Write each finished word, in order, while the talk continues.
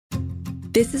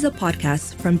This is a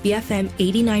podcast from BFM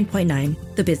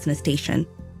 89.9, the business station.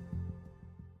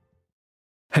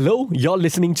 Hello, you're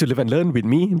listening to Live and Learn with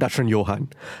me, Dashran Johan.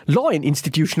 Law and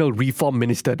Institutional Reform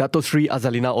Minister Dato Sri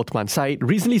Azalina Othman Said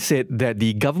recently said that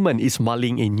the government is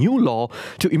mulling a new law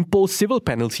to impose civil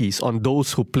penalties on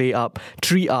those who play up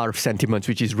 3R sentiments,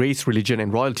 which is race, religion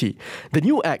and royalty. The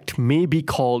new act may be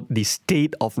called the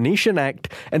State of Nation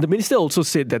Act, and the minister also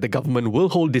said that the government will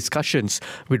hold discussions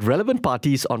with relevant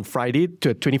parties on Friday,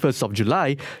 21st of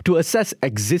July, to assess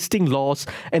existing laws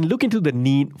and look into the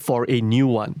need for a new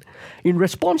one. In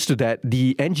response to that,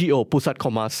 the NGO Pusat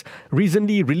Komas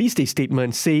recently released a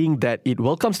statement saying that it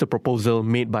welcomes the proposal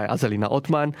made by Azalina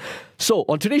Othman. So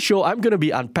on today's show, I'm going to be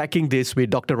unpacking this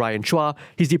with Dr. Ryan Chua.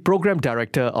 He's the Program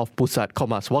Director of Pusat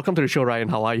Komas. Welcome to the show, Ryan.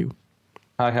 How are you?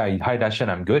 Hi, Darshan.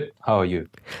 I'm good. How are you?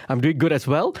 I'm doing good as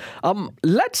well.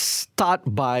 Let's start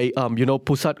by,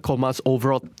 Pusat Komas'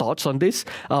 overall thoughts on this,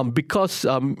 because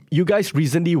you guys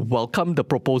recently welcomed the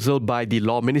proposal by the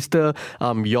Law Minister.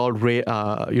 You all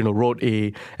wrote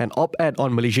an op-ed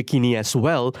on Malaysia Kini as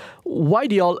well. Why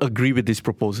do you all agree with this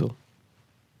proposal?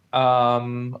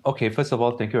 Okay, first of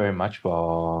all, thank you very much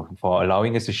for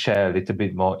allowing us to share a little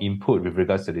bit more input with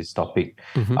regards to this topic.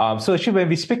 So actually, when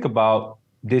we speak about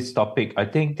this topic, I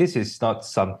think this is not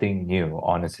something new,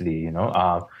 honestly.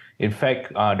 In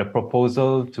fact, the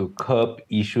proposal to curb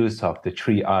issues of the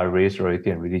 3R, race, royalty,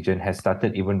 and religion, has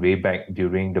started even way back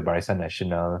during the Barisan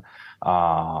Nasional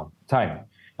time.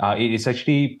 It is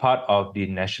actually part of the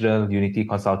National Unity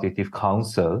Consultative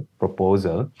Council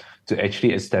proposal to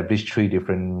actually establish 3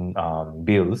 different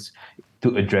bills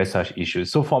to address such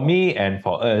issues. So for me and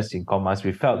for us in Komas,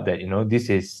 we felt that this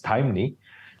is timely,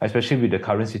 especially with the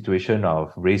current situation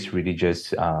of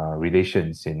race-religious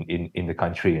relations in the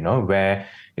country, where,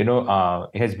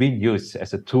 it has been used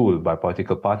as a tool by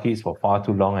political parties for far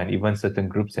too long, and even certain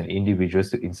groups and individuals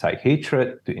to incite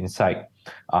hatred, to incite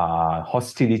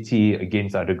hostility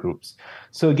against other groups.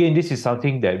 So again, this is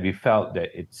something that we felt that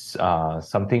it's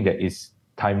something that is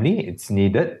timely, it's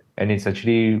needed, and it's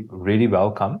actually really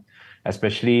welcome,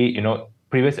 especially,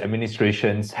 previous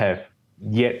administrations have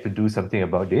yet to do something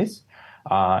about this.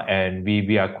 And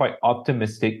we are quite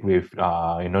optimistic with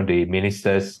the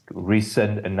minister's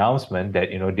recent announcement that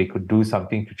they could do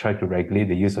something to try to regulate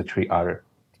the use of 3R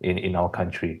in our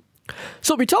country.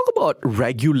 So we talk about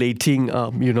regulating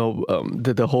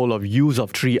the whole of use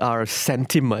of 3R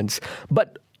sentiments,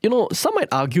 but some might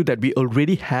argue that we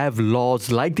already have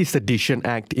laws like the Sedition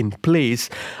Act in place,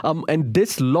 and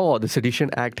this law, the Sedition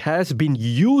Act, has been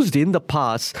used in the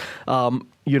past, and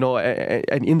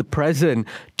in the present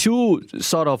to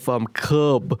sort of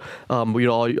curb,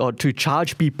 or to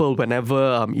charge people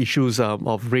whenever issues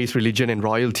of race, religion, and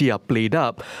royalty are played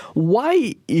up.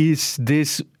 Why is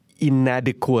this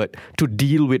inadequate to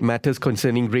deal with matters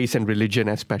concerning race and religion,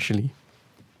 especially?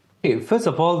 Okay, first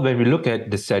of all, when we look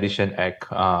at the Sedition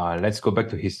Act, let's go back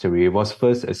to history. It was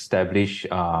first established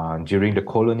during the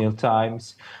colonial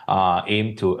times,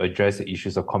 aimed to address the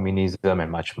issues of communism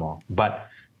and much more. But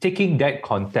taking that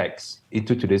context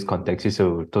into today's context is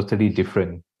a totally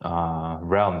different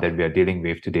realm that we are dealing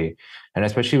with today. And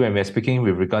especially when we're speaking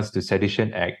with regards to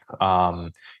Sedition Act,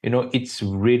 it's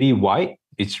really wide.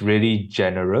 It's really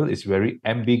general. It's very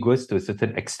ambiguous to a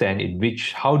certain extent, in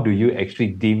which how do you actually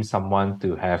deem someone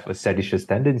to have a seditious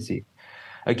tendency?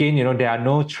 Again, there are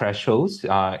no thresholds.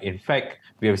 In fact,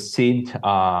 we have seen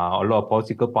a lot of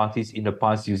political parties in the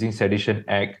past using Sedition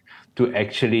Act to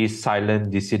actually silence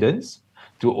dissidents,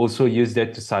 to also use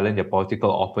that to silence their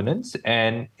political opponents.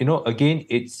 And, again,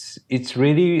 it's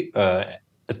really a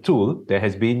tool that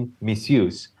has been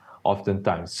misused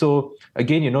oftentimes. So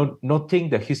again, noting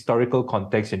the historical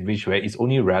context in which where it's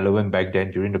only relevant back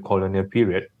then during the colonial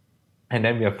period, and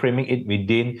then we are framing it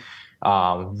within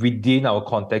our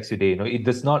context today. It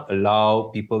does not allow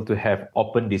people to have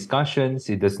open discussions.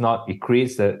 It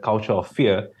creates a culture of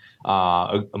fear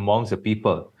amongst the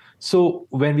people. So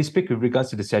when we speak with regards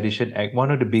to the Sedition Act,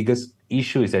 one of the biggest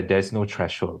issues is that there's no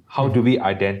threshold. How do we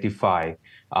identify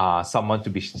someone to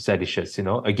be seditious?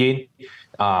 Again,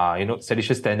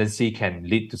 seditious tendency can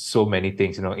lead to so many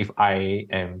things. If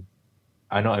I'm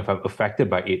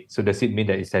affected by it, so does it mean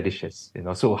that it's seditious?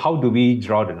 So how do we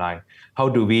draw the line? How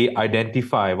do we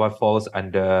identify what falls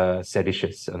under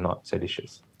seditious or not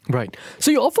seditious? Right.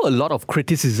 So you offer a lot of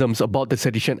criticisms about the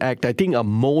Sedition Act. I think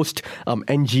most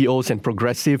NGOs and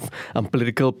progressive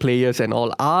political players and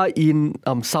all are in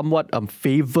somewhat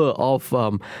favor of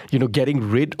getting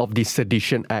rid of the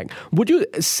Sedition Act. Would you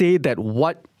say that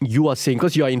what you are saying,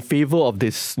 because you are in favor of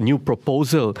this new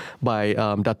proposal by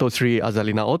Dato Sri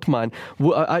Azalina Othman,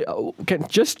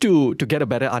 just to get a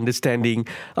better understanding,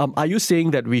 are you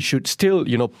saying that we should still,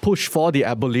 push for the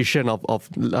abolition of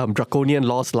draconian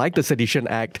laws like the Sedition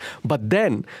Act, but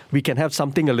then we can have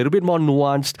something a little bit more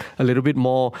nuanced, a little bit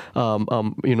more,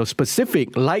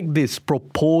 specific, like this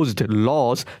proposed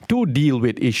laws to deal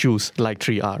with issues like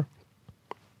 3R?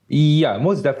 Yeah,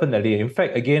 most definitely. In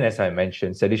fact, again, as I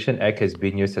mentioned, Sedition Act has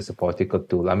been used as a political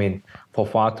tool. I mean, for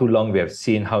far too long, we have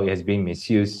seen how it has been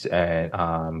misused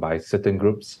by certain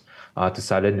groups to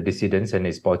silence the dissidents and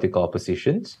its political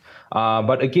oppositions.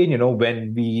 But again,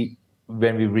 when we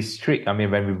restrict, when we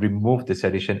remove the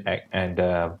Sedition Act and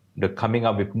the coming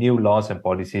up with new laws and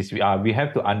policies, we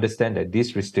have to understand that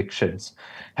these restrictions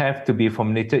have to be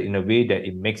formulated in a way that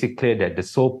it makes it clear that the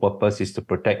sole purpose is to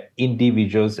protect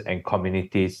individuals and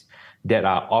communities that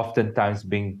are oftentimes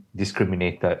being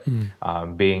discriminated,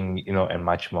 and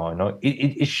much more.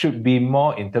 It should be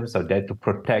more in terms of that, to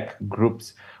protect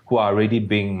groups who are already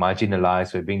being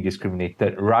marginalized or being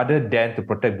discriminated, rather than to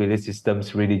protect belief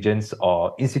systems, religions,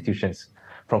 or institutions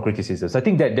from criticism. So I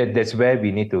think that's where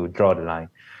we need to draw the line,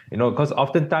 because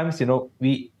oftentimes,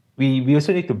 we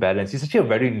also need to balance. It's actually a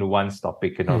very nuanced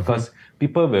topic, because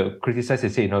people will criticize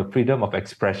and say, freedom of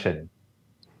expression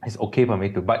is okay for me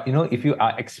to, but if you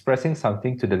are expressing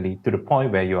something to the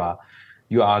point where you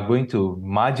are going to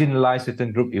marginalize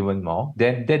certain group even more,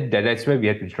 then that's where we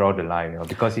have to draw the line,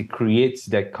 because it creates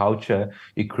that culture,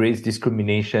 it creates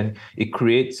discrimination, it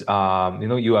creates, you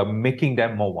are making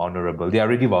them more vulnerable. They are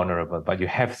already vulnerable, but you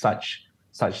have such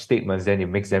statements, then it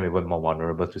makes them even more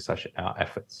vulnerable to such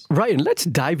efforts. Right, and let's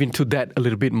dive into that a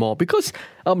little bit more, because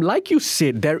like you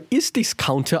said, there is this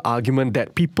counter argument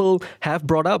that people have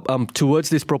brought up towards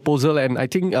this proposal, and I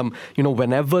think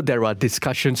whenever there are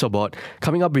discussions about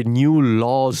coming up with new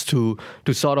laws to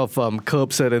sort of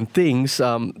curb certain things,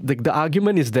 the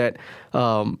argument is that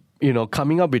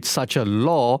coming up with such a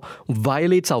law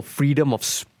violates our freedom of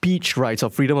speech rights, our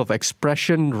freedom of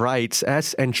expression rights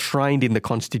as enshrined in the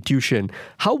Constitution.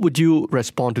 How would you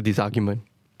respond to this argument?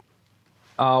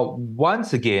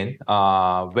 Once again,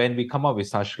 when we come up with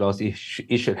such laws, it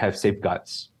should have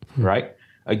safeguards, right?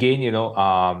 Again,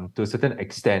 to a certain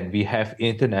extent, we have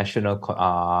international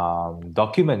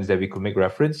documents that we could make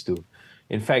reference to.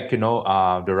 In fact, the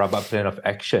Rabat Plan of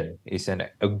Action is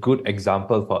a good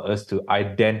example for us to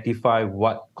identify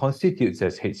what constitutes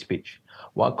as hate speech,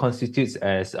 what constitutes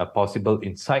as a possible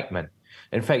incitement.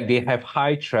 In fact, they have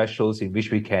high thresholds in which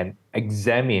we can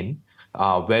examine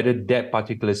whether that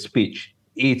particular speech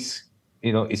is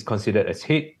considered as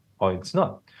hate or it's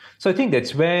not. So I think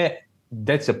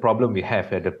that's a problem we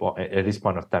have at this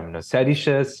point of time.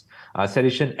 Sedition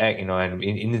Act, and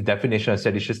in the definition of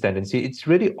seditious tendency, it's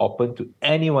really open to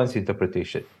anyone's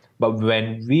interpretation. But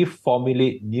when we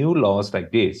formulate new laws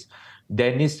like this,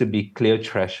 there needs to be clear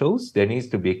thresholds. There needs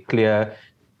to be clear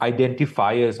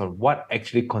identifiers on what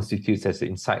actually constitutes as the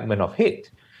incitement of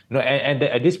hate. And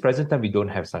at this present time, we don't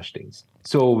have such things.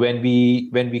 So when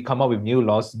we come up with new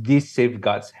laws, these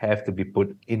safeguards have to be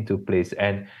put into place,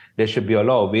 and there should be a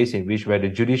lot of ways in which where the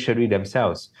judiciary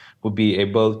themselves would be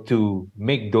able to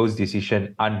make those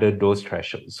decisions under those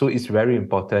thresholds. So it's very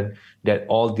important that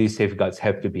all these safeguards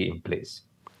have to be in place.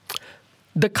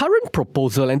 The current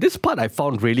proposal, and this part I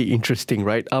found really interesting,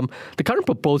 right? The current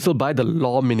proposal by the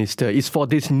law minister is for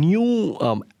this new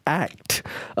act,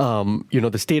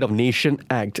 the State of Nation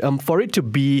Act, for it to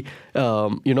be,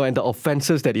 and the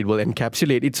offences that it will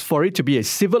encapsulate, it's for it to be a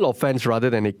civil offence rather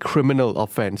than a criminal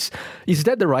offence. Is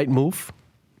that the right move?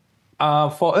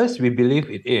 For us, we believe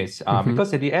it is,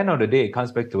 because at the end of the day, it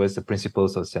comes back to us the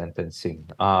principles of sentencing.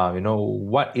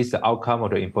 What is the outcome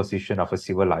of the imposition of a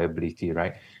civil liability,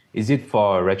 right? Is it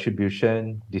for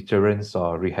retribution, deterrence,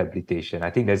 or rehabilitation? I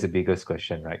think that's the biggest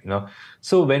question, right?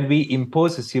 So when we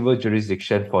impose a civil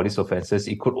jurisdiction for these offences,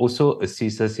 it could also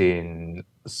assist us in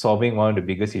solving one of the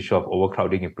biggest issues of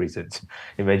overcrowding in prisons.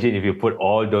 Imagine if you put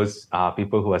all those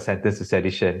people who are sentenced to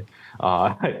sedition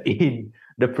in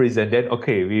the prison, then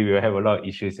okay, we will have a lot of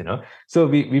issues, So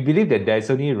we believe that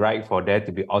there's only right for there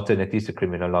to be alternatives to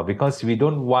criminal law, because we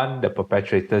don't want the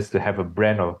perpetrators to have a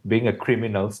brand of being a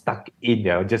criminal stuck in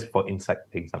there just for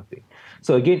inciting something.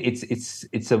 So again,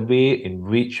 it's a way in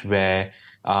which where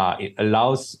it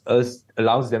allows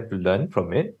them to learn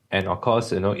from it, and of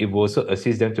course, it will also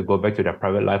assist them to go back to their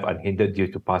private life unhindered due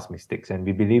to past mistakes. And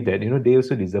we believe that they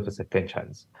also deserve a second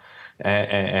chance.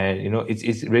 And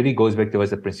it really goes back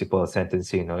towards the principle of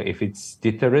sentencing. If it's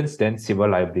deterrence, then civil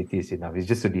liability is enough. It's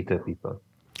just to deter people.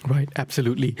 Right,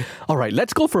 absolutely. All right,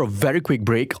 let's go for a very quick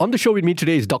break. On the show with me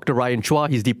today is Dr. Ryan Chua.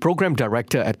 He's the Program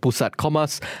Director at Pusat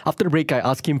Commerce. After the break, I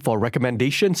ask him for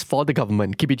recommendations for the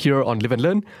government. Keep it here on Live and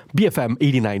Learn, BFM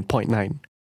 89.9.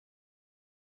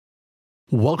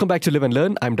 Welcome back to Live and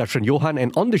Learn. I'm Darshan Johan,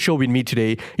 and on the show with me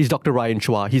today is Dr. Ryan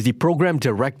Chua. He's the Program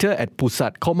Director at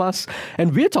Pusat Commerce,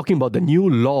 and we're talking about the new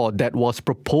law that was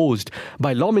proposed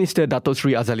by Law Minister Dato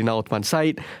Sri Azalina Othman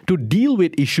Said to deal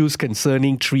with issues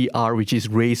concerning 3R, which is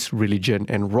race, religion,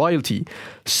 and royalty.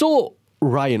 So,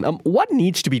 Ryan, what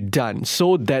needs to be done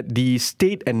so that the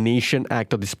State and Nation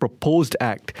Act, or this proposed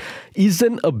act,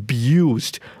 isn't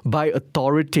abused by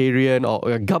authoritarian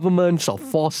or governments or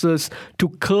forces to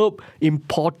curb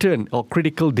important or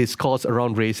critical discourse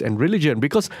around race and religion?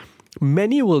 Because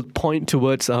many will point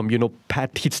towards,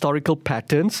 historical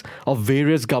patterns of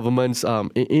various governments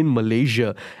in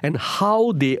Malaysia and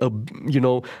how they,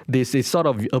 they sort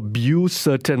of abuse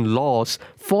certain laws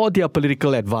for their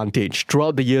political advantage.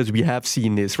 Throughout the years, we have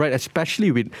seen this, right? Especially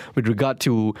with regard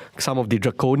to some of the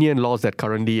draconian laws that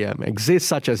currently exist,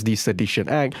 such as the Sedition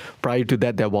Act. Prior to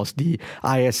that, there was the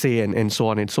ISA and so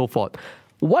on and so forth.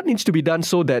 What needs to be done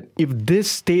so that if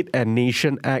this State and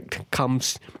Nation Act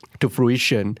comes to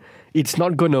fruition, it's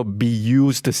not going to be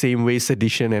used the same way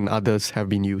sedition and others have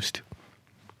been used?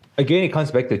 Again, it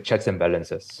comes back to checks and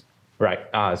balances, right?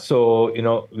 So,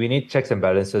 we need checks and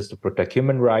balances to protect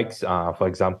human rights. For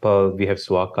example, we have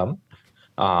SUAKAM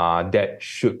that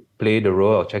should play the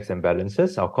role of checks and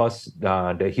balances. Of course,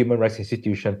 the human rights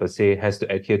institution per se has to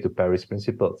adhere to Paris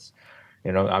principles.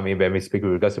 When we speak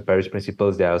with regards to Paris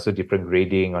principles, there are also different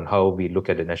grading on how we look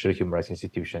at the national human rights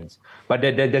institutions. But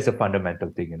that's a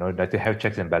fundamental thing, that to have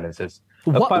checks and balances.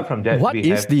 Apart from that, what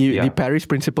is the Paris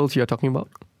principles you're talking about?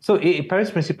 So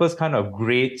Paris principles kind of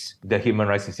grades the human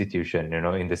rights institution,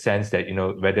 in the sense that,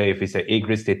 whether if it's an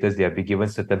A-grade status, they have been given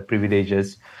certain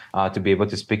privileges to be able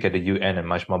to speak at the UN and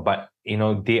much more. But,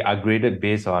 they are graded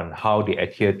based on how they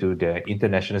adhere to the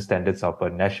international standards of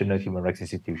a national human rights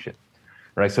institution.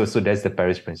 Right, so that's the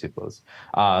Paris principles.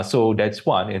 So that's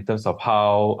one in terms of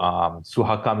how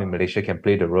SUHAKAM in Malaysia can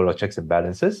play the role of checks and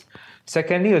balances.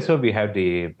 Secondly, also we have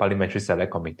the Parliamentary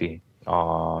Select Committee,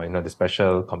 the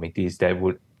special committees that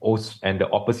would also, and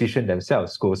the opposition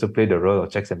themselves could also play the role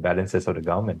of checks and balances of the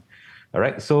government. All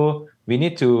right, so we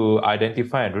need to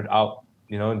identify and root out,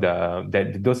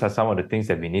 that those are some of the things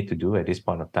that we need to do at this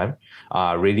point of time,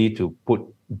 really to put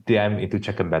them into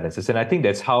check and balances. And I think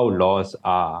that's how laws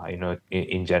are,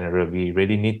 in general. We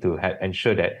really need to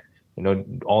ensure that,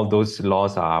 all those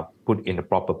laws are put in the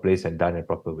proper place and done in a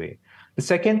proper way. The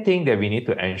second thing that we need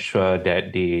to ensure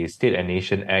that the State and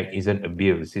Nation Act isn't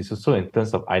abused is also in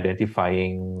terms of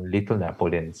identifying little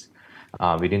Napoleons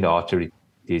within the authorities,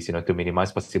 to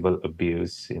minimize possible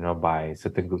abuse, by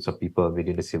certain groups of people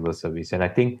within the civil service. And I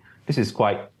think this is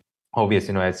quite obvious,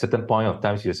 at a certain point of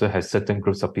time, you also have certain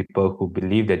groups of people who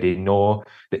believe that they know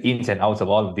the ins and outs of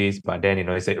all of this, but then,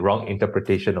 it's a wrong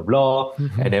interpretation of law.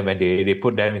 Mm-hmm. And then when they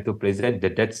put them into place,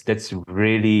 that's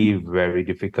really very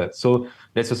difficult. So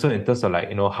that's also in terms of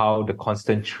how the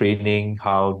constant training,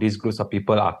 how these groups of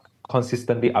people are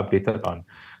consistently updated on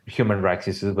human rights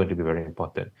is going to be very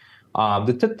important.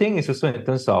 The third thing is also in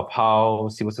terms of how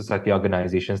civil society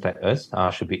organizations like us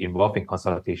should be involved in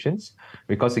consultations,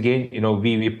 because again,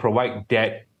 we provide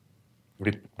that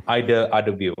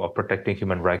either view of protecting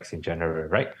human rights in general,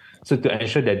 right? So to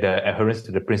ensure that the adherence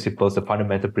to the principles, the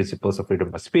fundamental principles of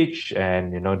freedom of speech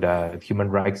and the human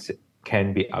rights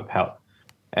can be upheld.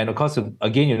 And of course,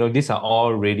 again, these are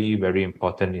all really very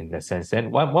important in that sense.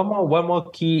 And one more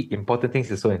key important thing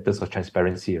is also in terms of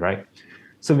transparency, right?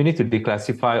 So we need to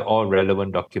declassify all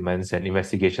relevant documents and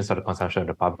investigations of the consumption of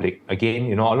the public.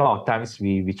 Again, a lot of times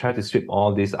we try to sweep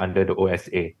all this under the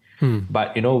OSA.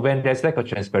 But, when there's lack of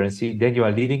transparency, then you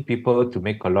are leading people to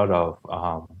make a lot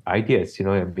of ideas,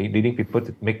 and leading people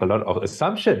to make a lot of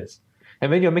assumptions. And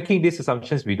when you're making these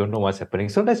assumptions, we don't know what's happening.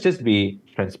 So let's just be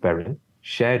transparent,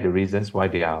 share the reasons why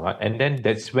they are. And then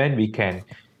that's when we can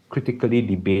critically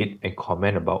debate and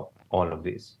comment about all of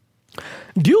this.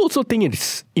 Do you also think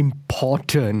it's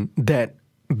important that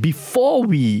before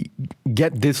we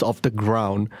get this off the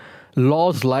ground,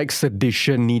 laws like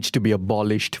sedition needs to be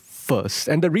abolished first?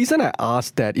 And the reason I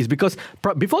asked that is because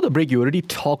before the break, you already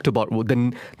talked about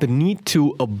the need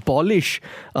to abolish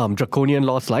draconian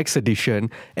laws like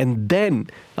sedition and then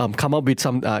come up with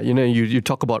some, you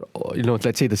talk about,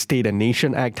 let's say the State and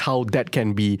Nation Act, how that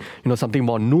can be, something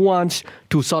more nuanced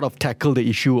to sort of tackle the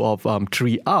issue of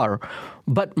 3R.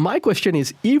 But my question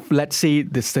is, if, let's say,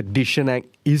 the Sedition Act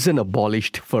isn't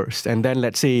abolished first, and then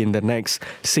let's say in the next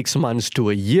 6 months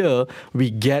to a year, we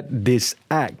get this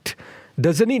act,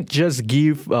 doesn't it just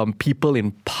give people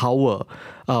in power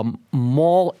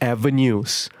more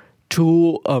avenues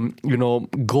to,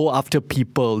 go after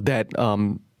people that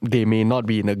they may not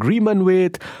be in agreement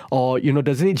with, or,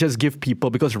 doesn't it just give people,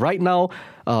 because right now,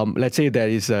 let's say there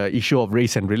is an issue of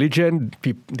race and religion,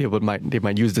 they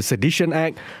might use the Sedition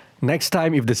Act. Next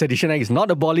time, if the Sedition Act is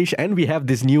not abolished and we have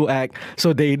this new act,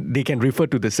 so they can refer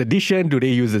to the sedition. Do they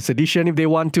use the sedition if they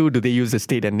want to? Do they use the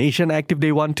State and Nation Act if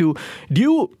they want to? Do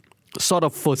you sort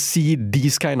of foresee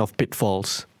these kind of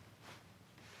pitfalls?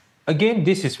 Again,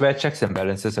 this is where checks and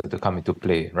balances have to come into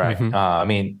play, right?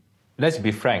 Let's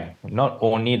be frank, not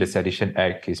only the Sedition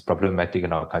Act is problematic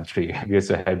in our country, we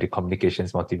also have the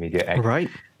Communications Multimedia Act, right,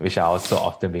 which are also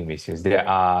often being misused. There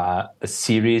are a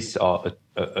series or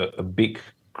a big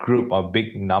group or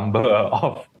big number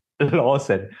of laws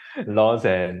and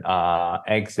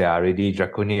acts that are already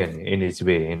draconian in its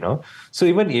way, So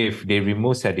even if they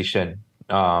remove sedition,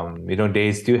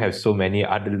 they still have so many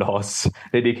other laws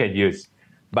that they can use.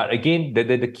 But again,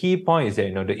 the key point is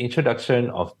that, the introduction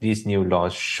of these new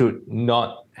laws should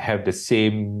not have the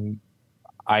same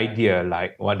idea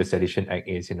like what the Sedition Act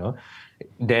is,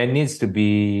 There needs to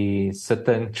be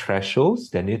certain thresholds,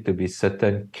 there need to be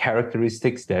certain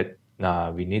characteristics that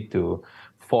we need to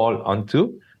fall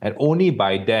onto. And only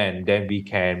by then we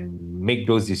can make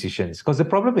those decisions. Because the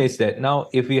problem is that now,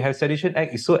 if we have Sedition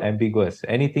Act, it's so ambiguous.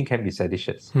 Anything can be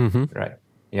seditious, right?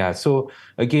 Yeah. So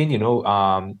again,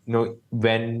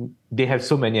 when they have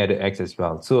so many other acts as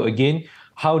well. So again,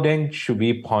 how then should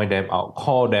we point them out,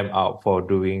 call them out for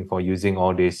using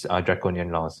all these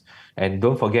draconian laws? And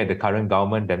don't forget, the current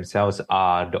government themselves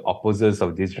are the opposers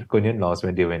of these draconian laws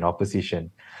when they were in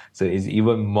opposition. So it's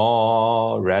even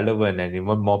more relevant and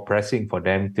even more pressing for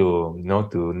them to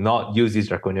not use these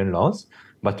draconian laws,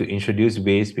 but to introduce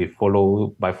ways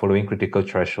by following critical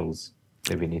thresholds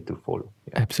that we need to follow.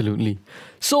 Yeah. Absolutely.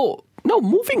 So now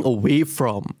moving away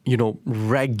from,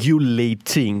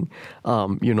 regulating,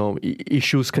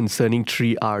 issues concerning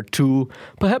 3R to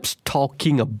perhaps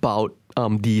talking about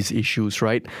these issues,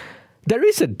 right? There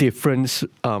is a difference,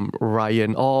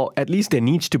 Ryan, or at least there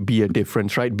needs to be a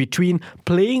difference, right, between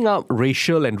playing up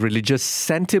racial and religious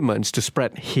sentiments to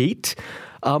spread hate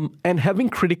and having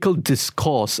critical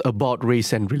discourse about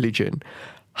race and religion.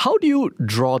 How do you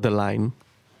draw the line?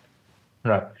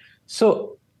 Right.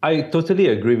 So I totally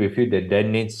agree with you that there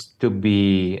needs to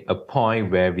be a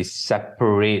point where we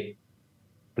separate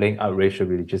playing out racial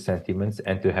religious sentiments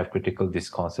and to have critical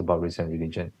discourse about race and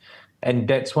religion. And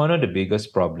that's one of the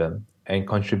biggest problems and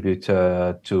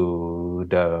contributor to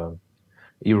the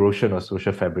erosion of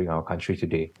social fabric in our country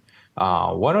today.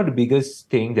 One of the biggest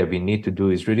things that we need to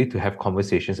do is really to have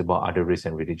conversations about other race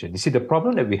and religion. You see, the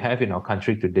problem that we have in our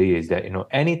country today is that,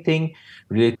 anything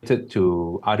related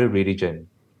to other religion,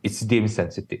 it's deemed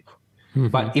sensitive.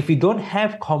 But if we don't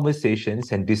have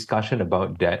conversations and discussion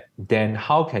about that, then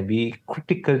how can we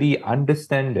critically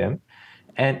understand them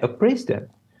and appraise them?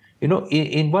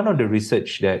 In one of the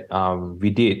research that we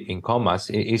did in Commerce,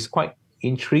 it is quite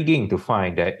intriguing to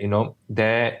find that,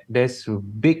 there's a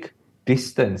big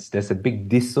distance, there's a big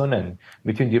dissonance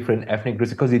between different ethnic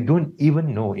groups because they don't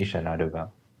even know each another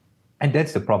well. And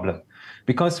that's the problem.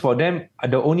 Because for them,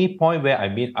 the only point where I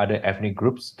meet other ethnic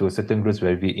groups to certain groups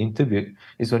where we interviewed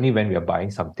is only when we are buying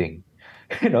something.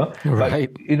 Right. But,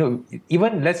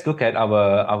 even let's look at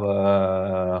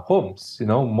our homes.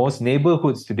 Most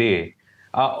neighborhoods today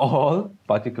are all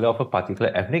particular of a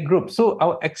particular ethnic group. So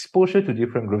our exposure to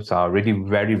different groups are already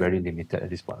very, very limited at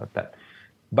this point of time.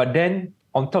 But then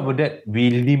on top of that, we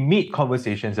limit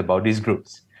conversations about these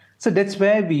groups. So that's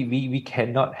where we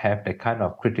cannot have that kind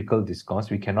of critical discourse.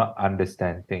 We cannot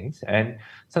understand things. And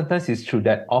sometimes it's through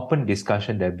that open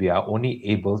discussion that we are only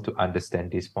able to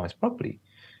understand these points properly.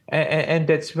 And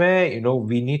that's where,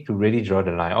 we need to really draw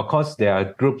the line. Of course, there are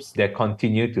groups that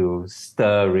continue to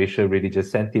stir racial,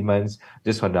 religious sentiments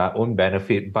just for their own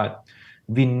benefit. But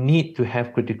we need to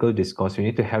have critical discourse. We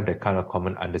need to have that kind of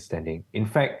common understanding. In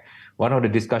fact, one of the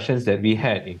discussions that we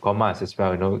had in Commerce as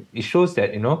well, it shows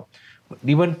that,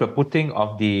 even the putting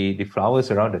of the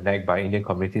flowers around the neck by Indian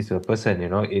communities to a person,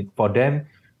 for them,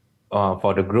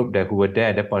 for the group who were there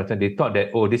at that point in time, they thought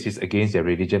that, this is against their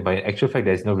religion. But in actual fact,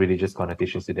 there's no religious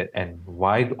connotations to that. And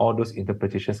why all those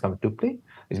interpretations come into play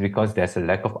is because there's a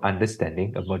lack of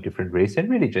understanding about different race and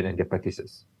religion and their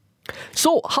practices.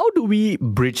 So how do we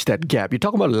bridge that gap? You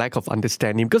talk about lack of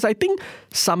understanding, because I think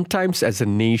sometimes as a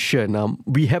nation,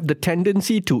 we have the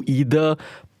tendency to either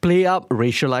play up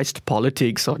racialized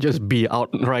politics or just be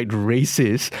outright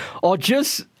racist, or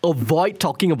just avoid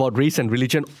talking about race and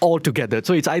religion altogether.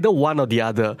 So it's either one or the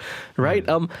other, right?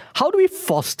 How do we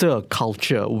foster a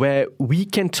culture where we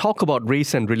can talk about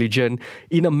race and religion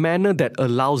in a manner that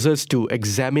allows us to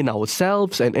examine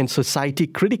ourselves and society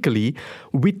critically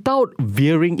without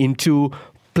veering into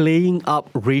playing up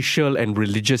racial and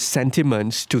religious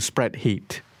sentiments to spread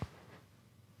hate?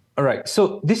 All right.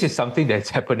 So this is something that's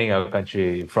happening in our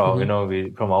country from,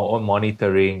 from our own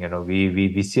monitoring.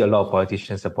 We see a lot of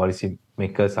politicians and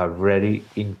policymakers are very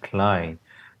inclined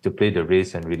to play the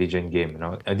race and religion game,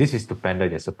 and this is to pander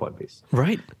their support base.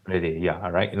 Right. Really, yeah,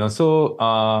 right. So,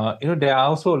 there are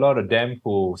also a lot of them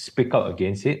who speak out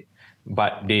against it,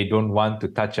 but they don't want to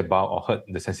touch about or hurt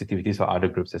the sensitivities of other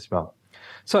groups as well.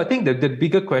 So I think the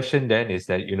bigger question then is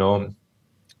that,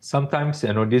 sometimes,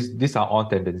 these are all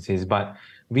tendencies, but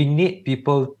we need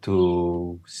people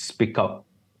to speak up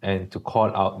and to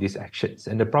call out these actions.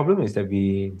 And the problem is that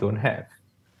we don't have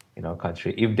in our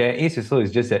country. If there is, so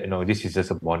it's just that, this is just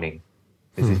a warning.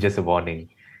 This is just a warning.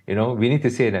 We need to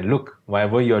say that, look,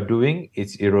 whatever you're doing,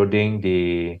 it's eroding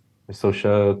the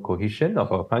social cohesion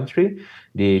of our country,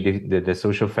 the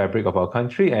social fabric of our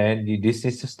country, and this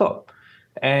needs to stop.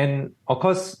 And of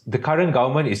course, the current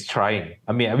government is trying.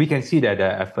 I mean, we can see that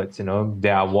there are efforts,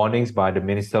 there are warnings by the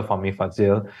Minister Fahmi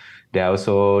Fadzil. There are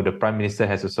also, the Prime Minister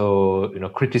has also,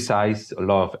 criticized a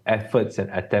lot of efforts and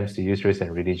attempts to use race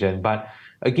and religion. But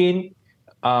again,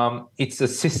 it's a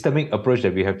systemic approach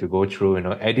that we have to go through.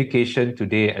 Education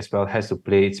today as well has to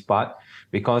play its part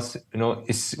because,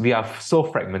 we are so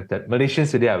fragmented.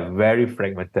 Malaysians today are very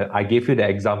fragmented. I gave you the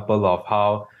example of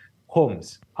how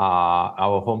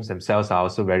our homes themselves are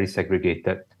also very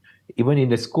segregated. Even in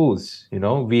the schools,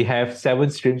 we have 7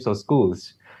 streams of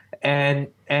schools, and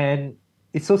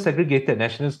it's so segregated.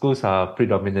 National schools are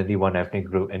predominantly one ethnic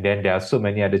group, and then there are so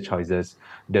many other choices.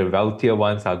 The wealthier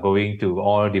ones are going to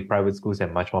all the private schools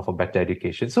and much more for better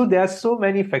education. So there are so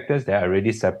many factors that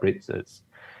already separate us,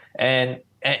 and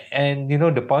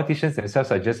the politicians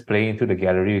themselves are just playing into the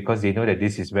gallery because they know that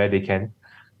this is where they can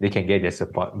get their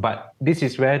support. But this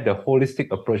is where the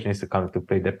holistic approach needs to come into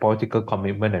play, the political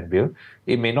commitment and will.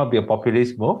 It may not be a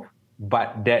populist move,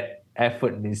 but that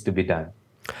effort needs to be done.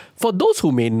 For those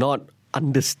who may not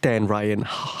understand, Ryan,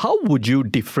 how would you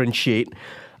differentiate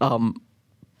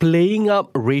playing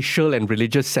up racial and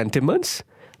religious sentiments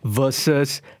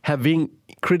versus having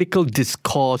critical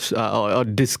discourse or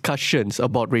discussions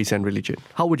about race and religion?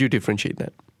 How would you differentiate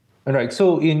that? All right.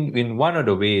 So in one of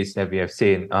the ways that we have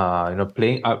seen,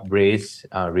 playing up race,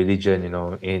 religion,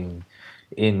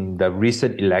 in the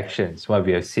recent elections, what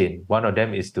we have seen, one of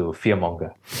them is to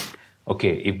fearmonger.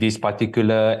 Okay, if this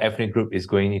particular ethnic group is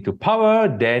going into power,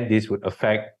 then this would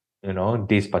affect,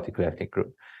 this particular ethnic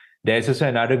group. There's also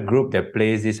another group that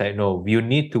plays this, you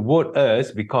need to vote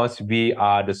us because we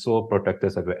are the sole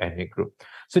protectors of your ethnic group.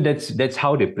 So that's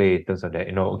how they play in terms of that,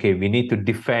 okay, we need to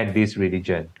defend this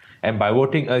religion. And by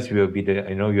voting us, we will be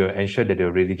we'll ensure that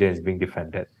the religion is being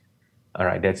defended. All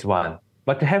right, that's one.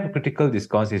 But to have a critical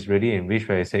discourse is really in which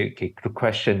where I say, okay, to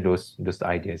question those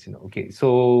ideas, Okay,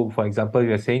 so for example,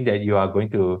 you're saying that you are going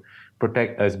to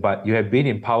protect us, but you have been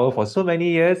in power for so many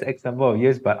years, X number of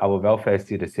years, but our welfare is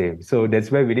still the same. So that's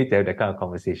where we need to have that kind of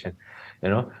conversation.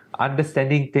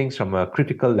 Understanding things from a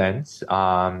critical lens,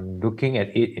 looking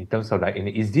at it in terms of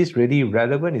is this really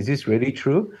relevant? Is this really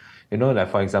true?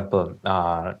 For example,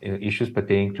 issues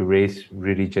pertaining to race,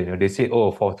 religion, they say,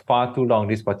 for far too long,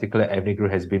 this particular ethnic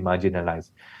group has been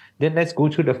marginalized. Then let's go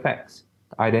through the facts,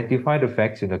 identify the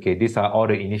facts, okay, these are all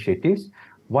the initiatives.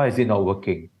 Why is it not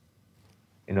working?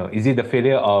 Is it the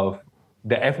failure of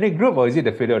the ethnic group or is it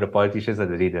the failure of the politicians or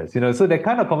the leaders? So that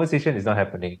kind of conversation is not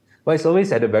happening. But it's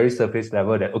always at a very surface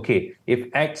level that, okay, if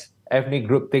X ethnic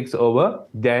group takes over,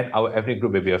 then our ethnic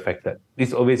group will be affected.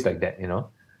 It's always like that,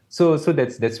 So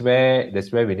that's where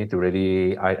we need to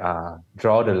really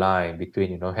draw the line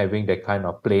between having that kind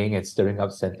of playing and stirring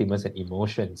up sentiments and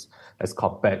emotions as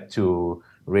compared to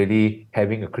really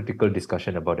having a critical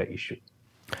discussion about the issue.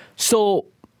 So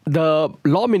the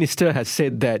law minister has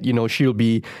said that she'll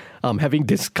be having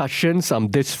discussions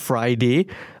this Friday,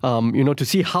 to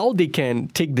see how they can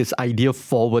take this idea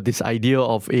forward, this idea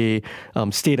of a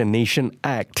State and Nation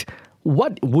Act.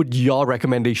 What would your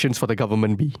recommendations for the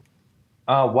government be?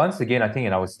 Once again, I think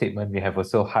in our statement, we have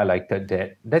also highlighted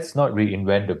that let's not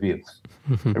reinvent the wheel,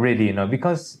 really,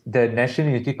 because the National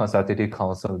Unity Consultative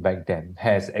Council back then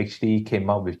has actually came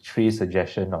up with 3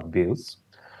 suggestions of bills.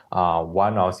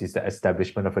 One is the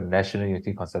establishment of a National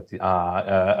Unity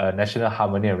a National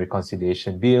Harmony and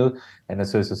Reconciliation Bill, and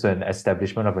also an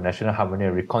establishment of a National Harmony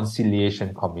and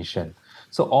Reconciliation Commission.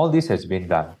 So all this has been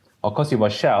done. Of course, it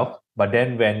was shelved. But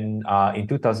then when in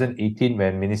 2018,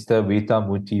 when Minister Vita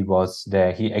Muti was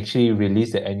there, he actually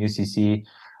released the NUCC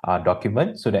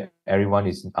document so that everyone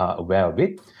is aware of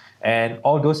it. And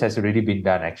all those has already been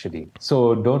done, actually.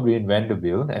 So don't reinvent the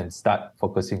wheel and start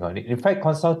focusing on it. In fact,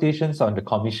 consultations on the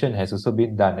commission has also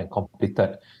been done and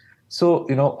completed. So,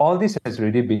 all this has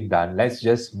already been done. Let's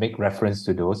just make reference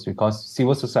to those, because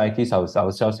civil societies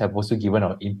ourselves have also given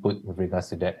our input with regards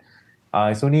to that.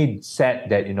 It's only sad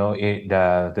that,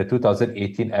 the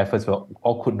 2018 efforts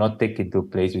all could not take into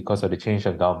place because of the change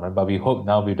of government. But we hope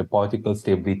now, with the political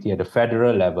stability at the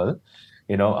federal level,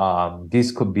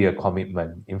 this could be a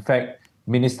commitment. In fact,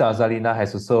 Minister Azalina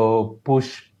has also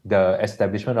pushed the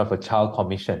establishment of a child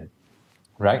commission,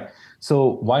 right?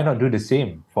 So why not do the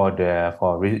same for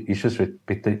issues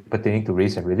pertaining to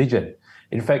race and religion?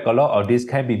 In fact, a lot of this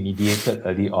can be mediated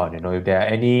early on. If there are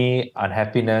any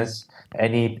unhappiness,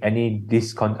 anything that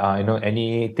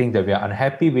we are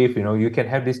unhappy with, you can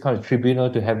have this kind of tribunal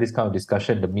to have this kind of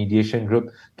discussion, the mediation group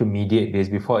to mediate this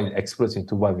before it explodes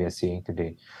into what we are seeing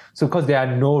today. So, because there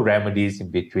are no remedies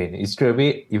in between, it's straight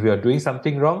away, if you are doing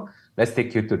something wrong, let's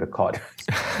take you to the court.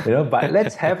 But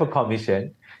let's have a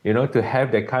commission, to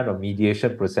have that kind of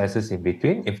mediation processes in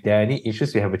between. If there are any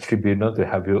issues, you have a tribunal to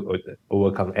help you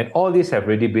overcome. And all these have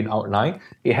already been outlined.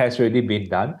 It has already been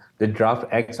done. The draft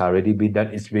acts are already been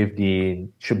done.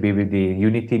 Should be with the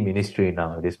Unity Ministry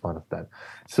now at this point of time.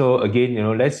 So again,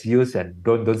 let's use and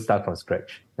don't start from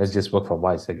scratch. Let's just work from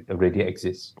what already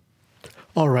exists.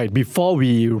 All right. Before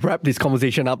we wrap this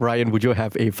conversation up, Ryan, would you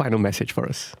have a final message for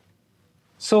us?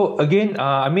 So again,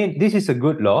 this is a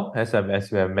good law, as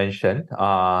we have mentioned.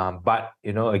 But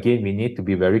again, we need to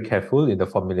be very careful in the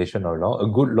formulation of law. A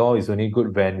good law is only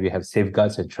good when we have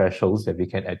safeguards and thresholds that we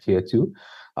can adhere to.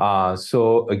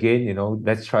 So again,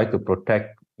 let's try to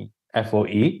protect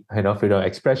FOE, freedom of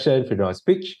expression, freedom of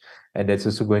speech, and that's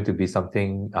also going to be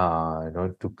something,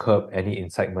 to curb any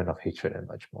incitement of hatred and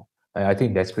much more. I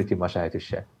think that's pretty much I had to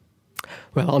share.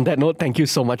 Well, on that note, thank you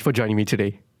so much for joining me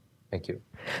today. Thank you.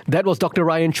 That was Dr.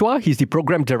 Ryan Chua. He's the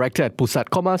Program Director at Pusat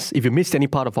Komas. If you missed any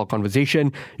part of our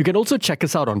conversation, you can also check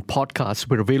us out on podcasts.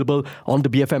 We're available on the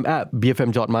BFM app,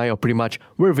 bfm.my, or pretty much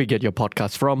wherever you get your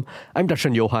podcasts from. I'm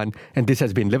Darshan Johan, and this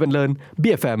has been Live and Learn,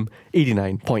 BFM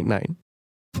 89.9.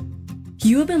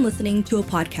 You have been listening to a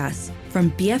podcast from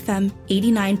BFM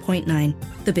 89.9,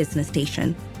 the business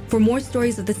station. For more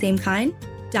stories of the same kind,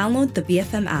 download the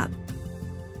BFM app.